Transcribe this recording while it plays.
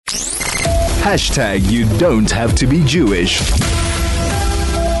You don't have to be Jewish.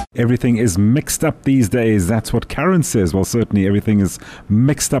 Everything is mixed up these days. That's what Karen says. Well, certainly everything is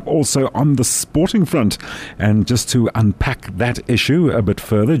mixed up also on the sporting front. And just to unpack that issue a bit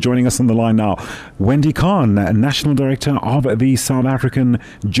further, joining us on the line now, Wendy Kahn, National Director of the South African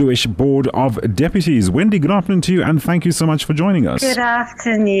Jewish Board of Deputies. Wendy, good afternoon to you, and thank you so much for joining us. Good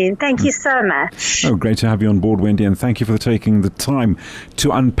afternoon. Thank you so much. Oh, great to have you on board, Wendy, and thank you for taking the time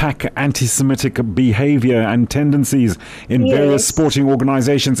to unpack anti-Semitic behavior and tendencies in various sporting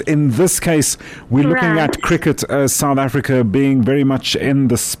organizations. In this case, we're looking at cricket, South Africa being very much in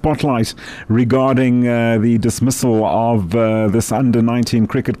the spotlight regarding the dismissal of this under-19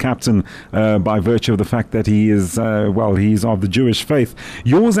 cricket captain by virtue of the fact that he is, he's of the Jewish faith.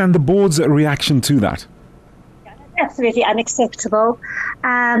 Yours and the board's reaction to that? Absolutely unacceptable.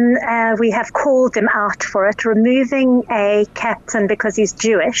 We have called them out for it. Removing a captain because he's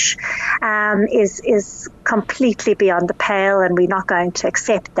Jewish is completely beyond the pale, and we're not going to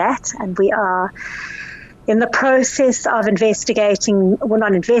accept that. And we are in the process of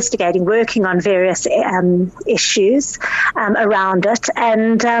working on various issues around it.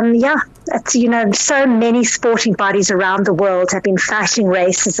 And it's, so many sporting bodies around the world have been fighting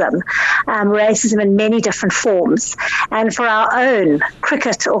racism in many different forms. And for our own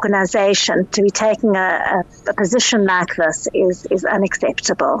cricket organisation to be taking a position like this is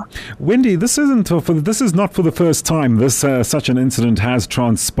unacceptable. Wendy, this is not for the first time such an incident has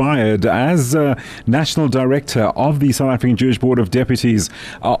transpired. As National Director of the South African Jewish Board of Deputies,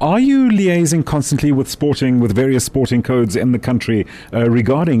 are you liaising constantly with various sporting codes in the country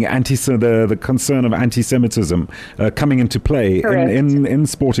regarding the concern of anti-Semitism coming into play in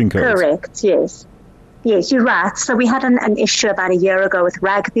sporting codes? Correct, yes. Yes, you're right. So we had an issue about a year ago with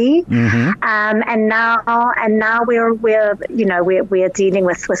rugby, and now we're dealing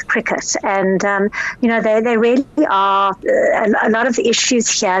with cricket, and they really are. A lot of the issues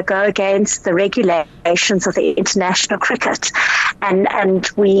here go against the regulations of the international cricket, and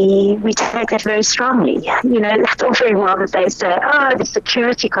we take that very strongly. It's all very well that they say, the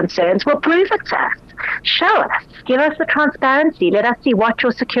security concerns. Well, prove it to us. Show us. Give us the transparency. Let us see what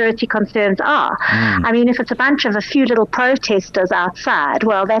your security concerns are. I mean, if it's a few little protesters outside,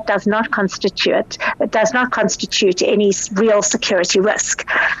 well, that does not constitute any real security risk.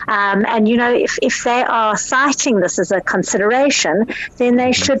 If they are citing this as a consideration, then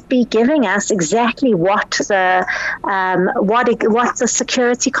they should be giving us exactly what the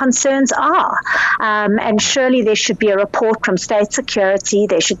security concerns are. And surely there should be a report from state security.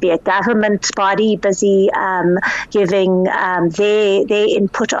 There should be a government body busy giving their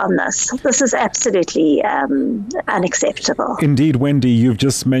input on this. This is absolutely unacceptable. Indeed, Wendy, you've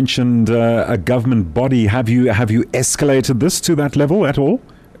just mentioned a government body. Have you escalated this to that level at all?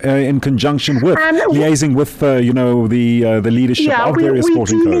 In conjunction with liaising with the leadership of various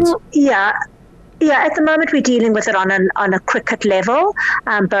sporting codes? Yeah, at the moment we're dealing with it on a cricket level,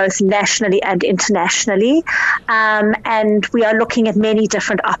 both nationally and internationally, and we are looking at many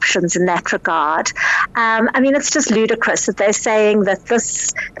different options in that regard. It's just ludicrous that they're saying that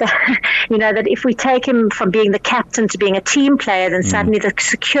that if we take him from being the captain to being a team player, then suddenly the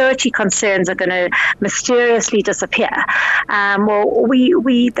security concerns are going to mysteriously disappear.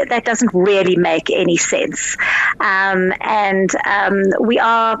 That doesn't really make any sense. We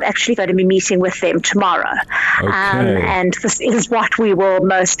are actually going to be meeting with them tomorrow. And this is what we will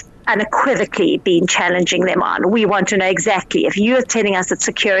most unequivocally been challenging them on. We want to know exactly, if you are telling us it's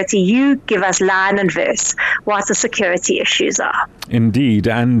security, you give us line and verse what the security issues are. Indeed,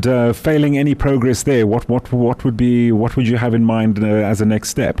 and failing any progress there, what would you have in mind as a next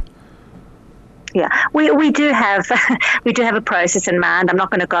step? Yeah, we do have a process in mind. I'm not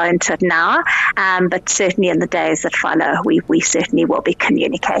going to go into it now, but certainly in the days that follow, we certainly will be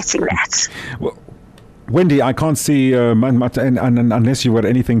communicating that. Well, Wendy, I can't see much, and unless you've got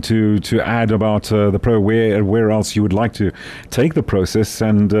anything to add about the where else you would like to take the process.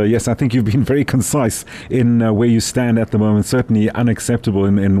 And yes, I think you've been very concise in where you stand at the moment. Certainly unacceptable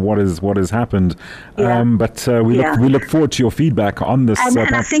in what has happened. Yeah. But we look forward to your feedback on this.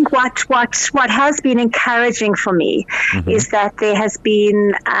 And I think what has been encouraging for me is that there has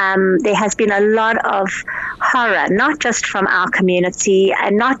been a lot of horror, not just from our community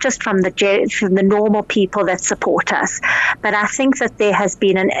and not just from the normal people that support us, but I think that there's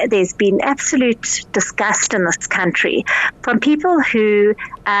been absolute disgust in this country from people who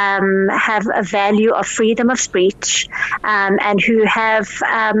have a value of freedom of speech and who have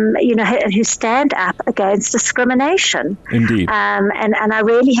who stand up against discrimination. Indeed. And I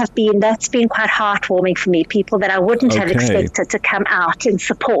really that's been quite heartwarming for me. People that I wouldn't have expected to come out in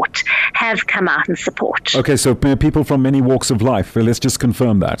support have come out in support. Okay, so people from many walks of life. Let's just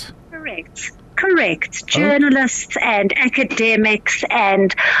confirm that. Correct. Journalists and academics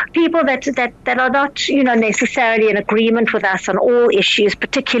and people that are not, necessarily in agreement with us on all issues,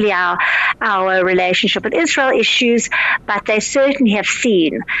 particularly our relationship with Israel issues, but they certainly have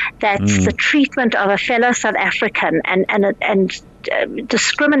seen that the treatment of a fellow South African and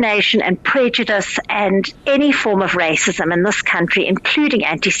discrimination and prejudice and any form of racism in this country, including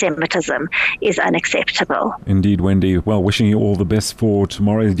anti-Semitism, is unacceptable. Indeed, Wendy. Well, wishing you all the best for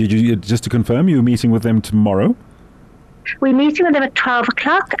tomorrow. Did you, just to confirm, you're meeting with them tomorrow? We're meeting with them at 12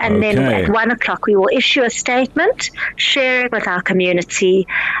 o'clock, and then at 1 o'clock we will issue a statement, share it with our community,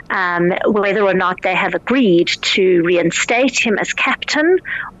 whether or not they have agreed to reinstate him as captain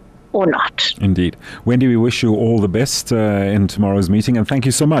or not. Indeed. Wendy, we wish you all the best in tomorrow's meeting, and thank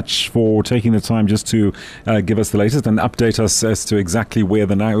you so much for taking the time just to give us the latest and update us as to exactly where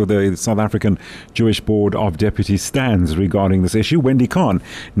the South African Jewish Board of Deputies stands regarding this issue. Wendy Kahn,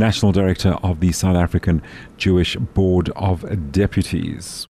 National Director of the South African Jewish Board of Deputies.